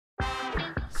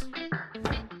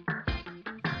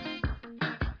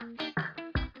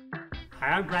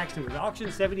Hi, I'm Braxton with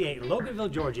Auction 78 in Loganville,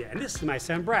 Georgia, and this is my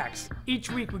son Brax. Each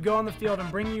week we go on the field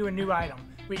and bring you a new item.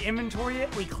 We inventory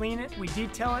it, we clean it, we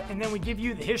detail it, and then we give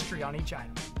you the history on each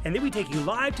item. And then we take you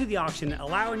live to the auction,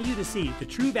 allowing you to see the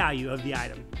true value of the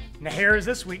item. Now here is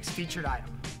this week's featured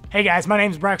item. Hey guys, my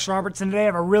name is Brax Roberts, and today I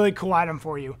have a really cool item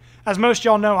for you. As most of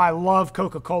y'all know, I love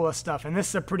Coca Cola stuff, and this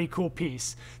is a pretty cool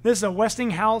piece. This is a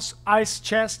Westinghouse ice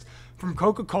chest from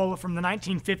Coca Cola from the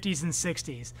 1950s and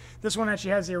 60s. This one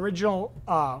actually has the original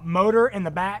motor in the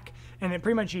back, and it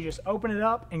pretty much you just open it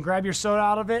up and grab your soda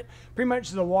out of it. Pretty much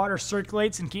the water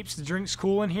circulates and keeps the drinks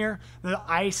cool in here. The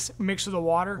ice mixed with the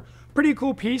water. Pretty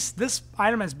cool piece. This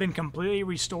item has been completely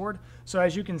restored. So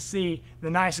as you can see,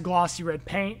 the nice glossy red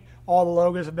paint, all the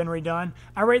logos have been redone.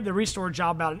 I rate the restore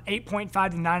job about an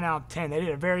 8.5 to 9 out of 10. They did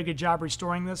a very good job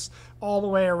restoring this all the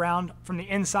way around from the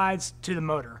insides to the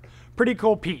motor. Pretty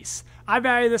cool piece. I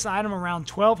value this item around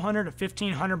 $1,200 to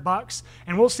 $1,500,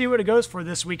 and we'll see what it goes for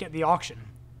this week at the auction.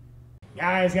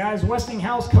 Guys,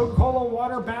 Westinghouse Coca Cola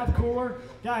water bath cooler.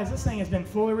 Guys, this thing has been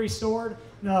fully restored.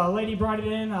 The lady brought it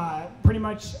in, pretty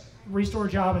much restore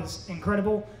job is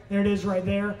incredible. There it is right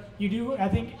there. I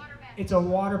think it's a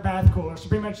water bath cooler. So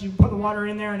pretty much you put the water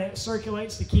in there and it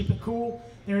circulates to keep it cool.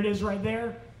 There it is right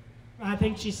there. I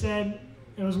think she said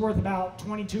it was worth about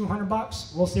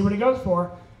 $2,200. We'll see what it goes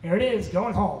for. There it is,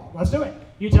 going home. Let's do it.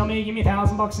 You tell me, give me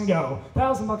 $1,000 and go.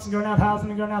 $1,000 and go now, 1,000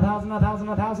 and go now, 1,000, 1,000,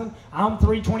 1,000. I'm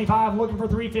 $325, looking for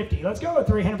 $350. Let's go with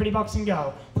 $350 and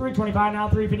go. $325 now,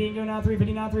 $350 and go now,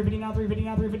 $350 now, $350 now, $350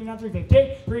 now, $350 now,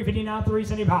 $350. $350 now,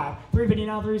 $375. $350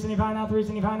 now, $375 now,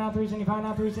 $375 now, $375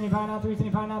 now, $375 now,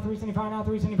 $375 now, $375 now,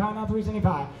 $375 now,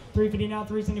 $375. $350 now,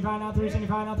 $375 now,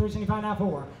 $375 now, $375 now,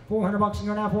 $4. $400 and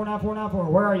go now, $4 now, $4 now,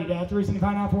 $4. Where are you, Dad? $375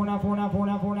 now, $4 now, $4 now, $4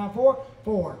 now, $4 now, $4.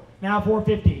 $4. Now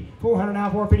 $450. $400 now,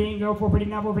 $450 and go. $450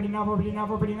 now, $450 now, $450 now,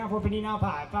 $450 now, $450 now,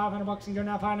 $5. $500 and go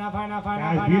now, $5 now, $5 now, $5 now,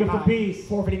 $5 now, Beautiful piece.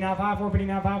 $450 now, $5. $450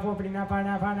 now, $5. $450 now, $5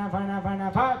 now, $5 now, $5 now, $5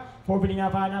 now, $5. $450 now,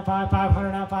 $5 now, $5.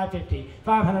 $500 now, $550.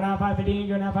 $500 now, $550 and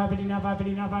go now, $550 now,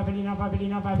 $550 now, $550 now, $550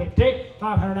 now, $550.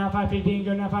 $500 now, $550 and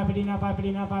go now, $550 now,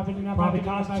 $550 now, $550 now, $550 Probably now,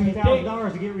 cost $550.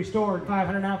 $2,000 to get restored.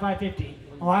 $500 now, $550.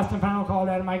 Last and final call,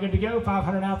 Dad. Am I good to go?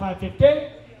 $500 now, $550.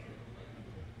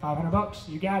 $500.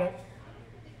 You got it.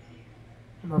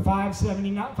 Number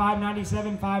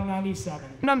 597, 597.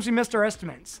 Sometimes we missed our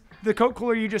estimates. The Coke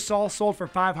cooler you just saw sold for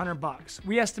 $500.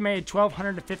 We estimated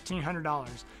 $1,200 to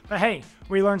 $1,500. But hey,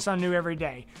 we learn something new every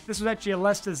day. This was actually a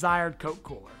less desired Coke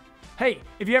cooler. Hey,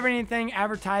 if you have anything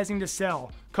advertising to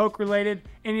sell, Coke related,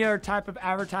 any other type of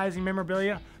advertising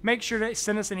memorabilia, make sure to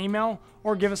send us an email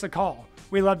or give us a call.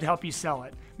 We love to help you sell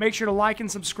it. Make sure to like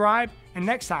and subscribe, and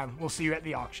next time we'll see you at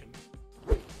the auction.